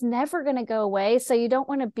 It's never going to go away. So you don't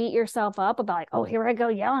want to beat yourself up about like, oh, here I go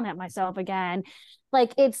yelling at myself again.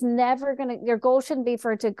 Like it's never your goal shouldn't be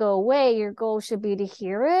for it to go away. Your goal should be to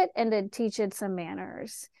hear it and to teach it some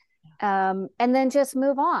manners. And then just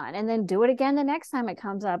move on, and then do it again the next time it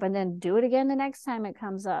comes up, and then do it again the next time it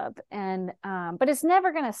comes up. And but it's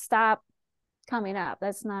never going to stop coming up.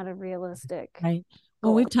 That's not a realistic goal.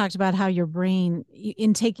 Well, we've talked about how your brain,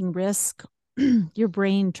 in taking risk, your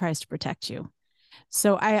brain tries to protect you.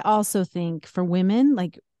 So I also think for women,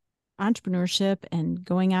 like entrepreneurship and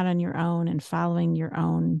going out on your own and following your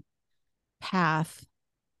own path,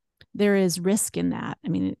 there is risk in that. I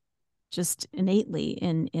mean, just innately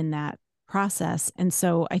in that process. And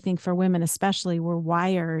so I think for women especially, we're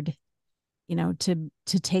wired, to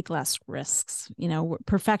take less risks.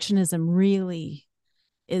 Perfectionism really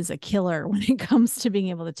is a killer when it comes to being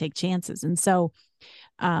able to take chances. And so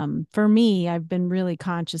for me, I've been really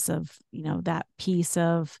conscious of, that piece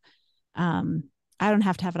of I don't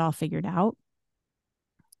have to have it all figured out.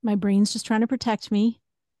 My brain's just trying to protect me,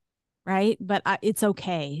 right? But it's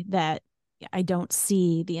okay that I don't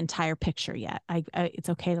see the entire picture yet. It's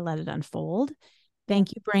okay to let it unfold.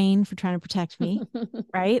 Thank you, brain, for trying to protect me.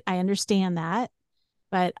 Right. I understand that,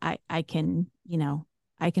 but I can,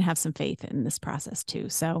 I can have some faith in this process too.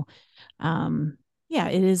 So,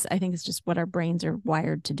 it is, I think it's just what our brains are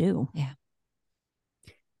wired to do. Yeah.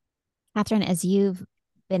 Katherine, as you've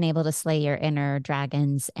been able to slay your inner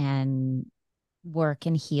dragons and work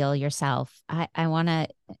and heal yourself, I want to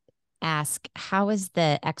ask, how has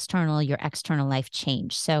your external life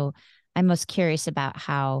changed? So I'm most curious about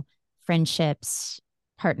how friendships,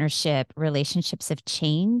 partnership, relationships have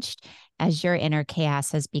changed as your inner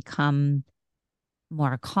chaos has become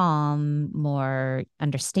more calm, more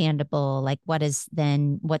understandable. Like what's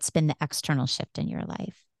been the external shift in your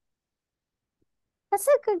life? That's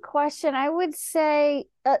a good question. I would say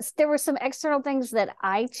there were some external things that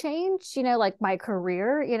I changed, like my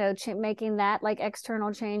career, making that like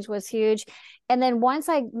external change was huge. And then once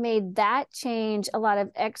I made that change, a lot of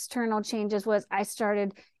external changes was I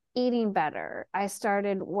started eating better. I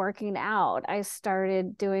started working out. I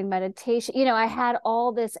started doing meditation. You know, I had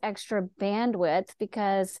all this extra bandwidth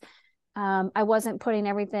because I wasn't putting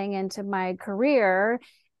everything into my career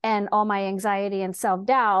and all my anxiety and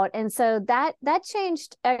self-doubt. And so that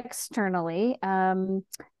changed externally,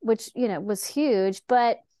 which, you know, was huge.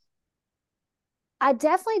 But I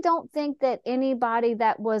definitely don't think that anybody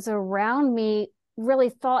that was around me really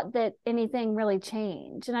thought that anything really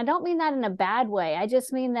changed. And I don't mean that in a bad way. I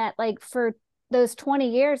just mean that, like, for those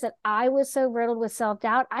 20 years that I was so riddled with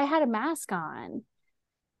self-doubt, I had a mask on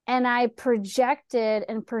and I projected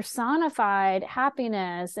and personified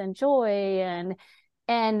happiness and joy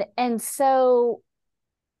and so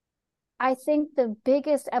I think the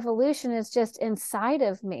biggest evolution is just inside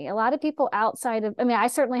of me. A lot of people outside of, I mean, I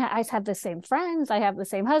have the same friends, I have the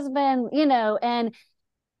same husband, you know, and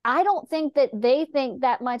I don't think that they think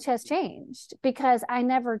that much has changed because I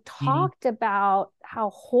never talked about how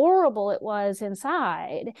horrible it was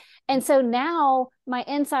inside. And so now my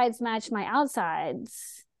insides match my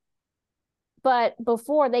outsides. But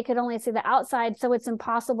before, they could only see the outside, so it's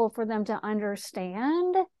impossible for them to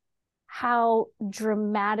understand how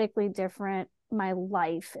dramatically different my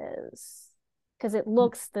life is because it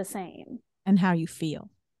looks the same. And how you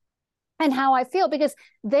feel. And how I feel, because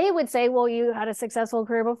they would say, well, you had a successful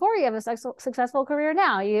career before, you have a successful career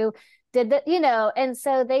now, you did that, you know, and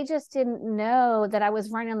so they just didn't know that I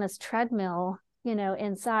was running on this treadmill, you know,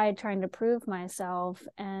 inside trying to prove myself.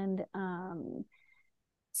 And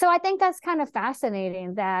so I think that's kind of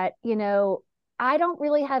fascinating that, you know, I don't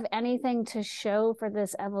really have anything to show for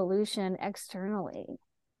this evolution externally.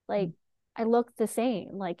 Like, I look the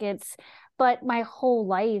same, like but my whole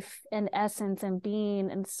life and essence and being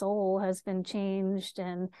and soul has been changed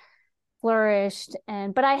and flourished.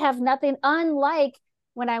 But I have nothing, unlike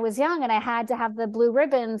when I was young and I had to have the blue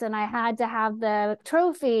ribbons and I had to have the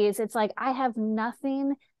trophies. It's like, I have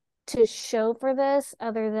nothing to show for this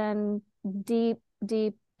other than deep,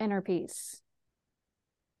 deep inner peace.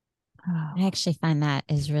 I actually find that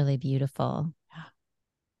is really beautiful.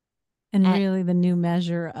 And really the new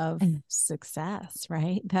measure of success,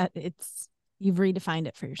 right? That you've redefined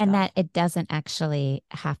it for yourself. And that it doesn't actually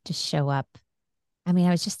have to show up. I mean,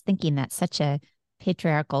 I was just thinking that's such a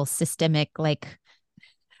patriarchal, systemic, like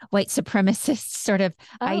white supremacist sort of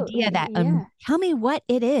idea that tell me what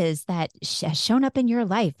it is that has shown up in your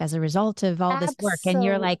life as a result of all this work. And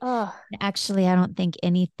you're like, actually, I don't think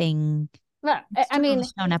anything I mean,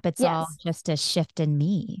 shown up. It's all just a shift in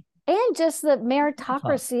me. And just the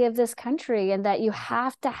meritocracy of this country, and that you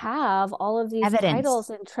have to have all of these titles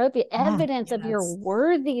and trophy evidence of your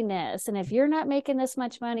worthiness. And if you're not making this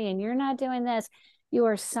much money and you're not doing this, you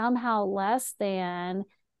are somehow less than,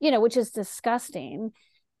 you know, which is disgusting.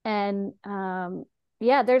 And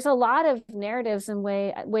there's a lot of narratives and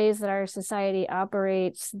ways that our society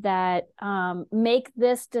operates that make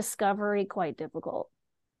this discovery quite difficult.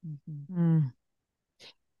 Mm-hmm.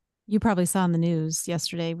 You probably saw in the news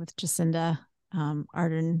yesterday with Jacinda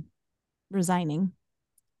Ardern resigning.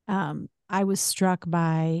 I was struck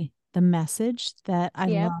by the message that I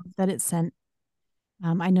love that it sent.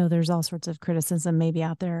 I know there's all sorts of criticism maybe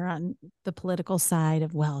out there on the political side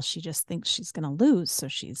of, well, she just thinks she's going to lose, so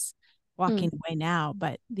she's walking away now.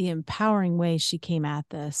 But the empowering way she came at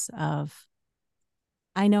this of,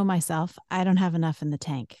 I know myself, I don't have enough in the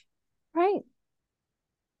tank. Right.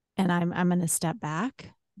 And I'm going to step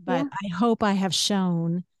back. But I hope I have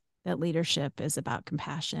shown that leadership is about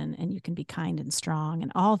compassion and you can be kind and strong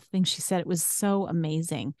and all the things she said. It was so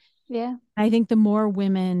amazing. Yeah. I think the more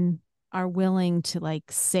women are willing to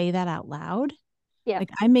like say that out loud, like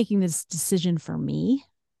I'm making this decision for me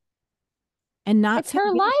and not. It's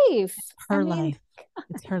her life. Her life.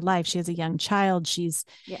 It's her life. She has a young child. She's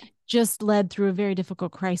just led through a very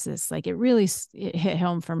difficult crisis. Like it hit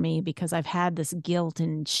home for me because I've had this guilt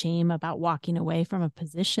and shame about walking away from a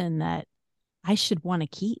position that I should want to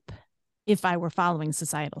keep if I were following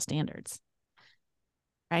societal standards.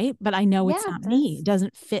 Right. But I know it's not me. It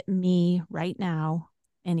doesn't fit me right now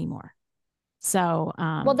anymore. So,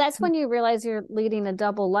 well, that's when you realize you're leading a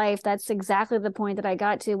double life. That's exactly the point that I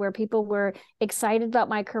got to, where people were excited about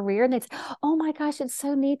my career and they'd say, oh my gosh, it's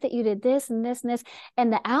so neat that you did this and this and this.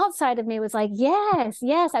 And the outside of me was like, yes,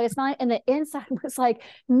 I was fine. And the inside was like,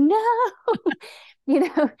 no, you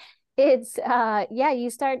know, it's, you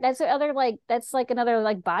start, that's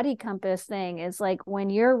another body compass thing, is like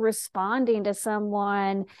when you're responding to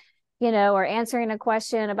someone, you know, or answering a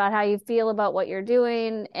question about how you feel about what you're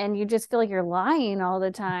doing, and you just feel like you're lying all the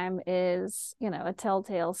time, is, you know, a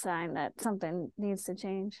telltale sign that something needs to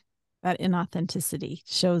change. That inauthenticity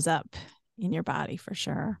shows up in your body for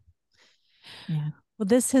sure. Yeah. Well,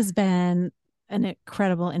 this has been an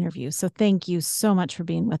incredible interview. So thank you so much for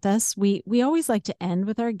being with us. We always like to end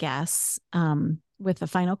with our guests with a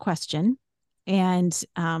final question. And,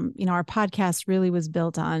 our podcast really was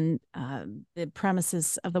built on the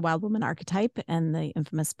premises of the wild woman archetype and the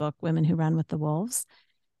infamous book, Women Who Run with the Wolves.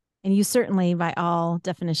 And you certainly, by all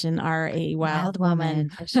definition, are a wild woman.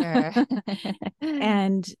 For sure.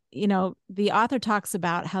 And, the author talks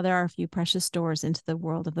about how there are a few precious doors into the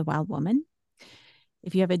world of the wild woman.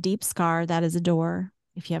 If you have a deep scar, that is a door.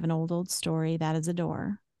 If you have an old story, that is a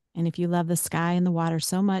door. And if you love the sky and the water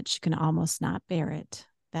so much you can almost not bear it,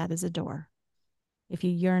 that is a door. If you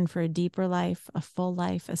yearn for a deeper life, a full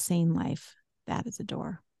life, a sane life, that is a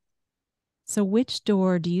door. So which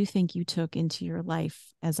door do you think you took into your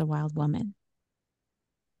life as a wild woman?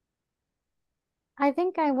 I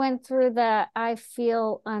think I went through the I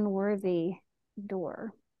feel unworthy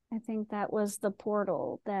door. I think that was the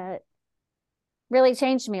portal that really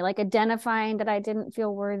changed me, like identifying that I didn't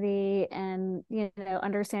feel worthy and,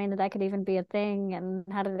 understanding that that could even be a thing and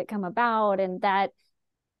how did it come about, and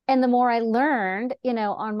the more I learned,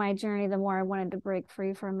 on my journey, the more I wanted to break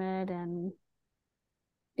free from it and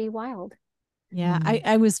be wild. Yeah,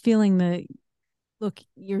 I was feeling look,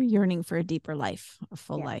 you're yearning for a deeper life, a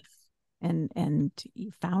full life, and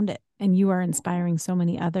you found it, and you are inspiring so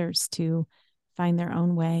many others to find their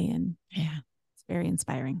own way, and it's very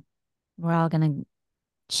inspiring. We're all going to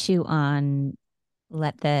chew on,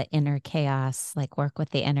 let the inner chaos, work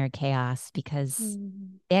with the inner chaos, because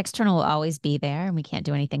the external will always be there and we can't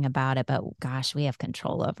do anything about it. But gosh, we have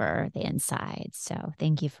control over the inside. So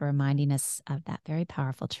thank you for reminding us of that very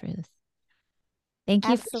powerful truth. Thank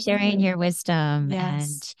you for sharing your wisdom.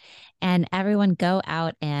 Yes. And everyone go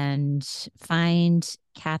out and find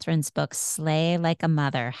Katherine's book, Slay Like a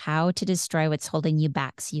Mother, How to Destroy What's Holding You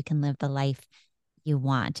Back So You Can Live the Life You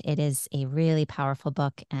Want. It is a really powerful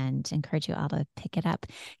book, and encourage you all to pick it up.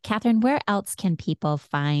 Katherine, where else can people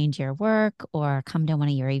find your work or come to one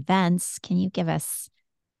of your events? Can you give us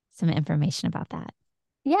some information about that?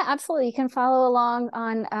 Yeah, absolutely. You can follow along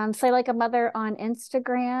on Slay Like a Mother on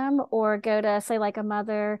Instagram, or go to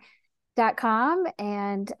slaylikeamother.com.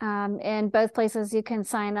 And in both places, you can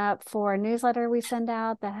sign up for a newsletter we send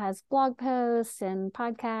out that has blog posts and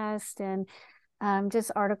podcasts and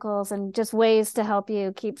just articles and just ways to help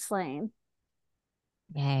you keep slaying.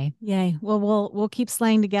 Yay. Well, we'll keep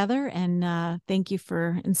slaying together, and thank you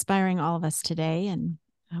for inspiring all of us today, and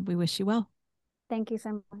we wish you well. Thank you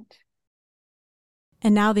so much.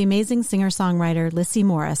 And now the amazing singer-songwriter Lissy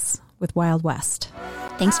Morris with Wild West.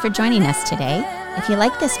 Thanks for joining us today. If you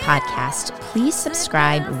like this podcast, please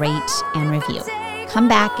subscribe, rate, and review. Come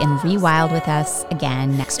back and rewild with us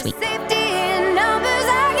again next week.